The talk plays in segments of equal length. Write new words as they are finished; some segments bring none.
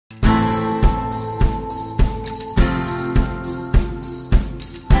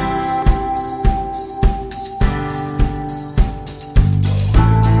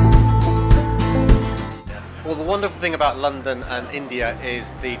about London and India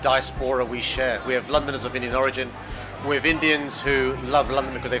is the diaspora we share. We have Londoners of Indian origin. We have Indians who love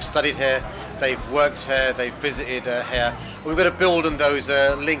London because they've studied here, they've worked here, they've visited here. We've got to build on those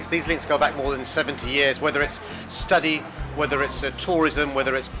links. These links go back more than 70 years, whether it's study, whether it's tourism,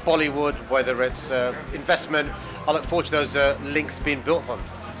 whether it's Bollywood, whether it's investment. I look forward to those links being built upon.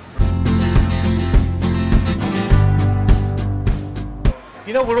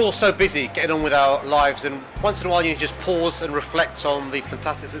 You know, we're all so busy getting on with our lives, and once in a while you need to just pause and reflect on the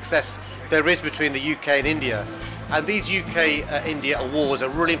fantastic success there is between the UK and India. And these UK-India awards are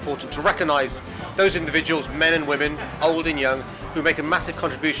really important to recognise those individuals, men and women, old and young, who make a massive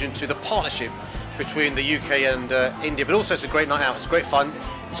contribution to the partnership between the UK and India. But also it's a great night out, it's great fun.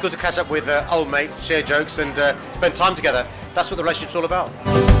 It's good to catch up with old mates, share jokes and spend time together. That's what the relationship's all about.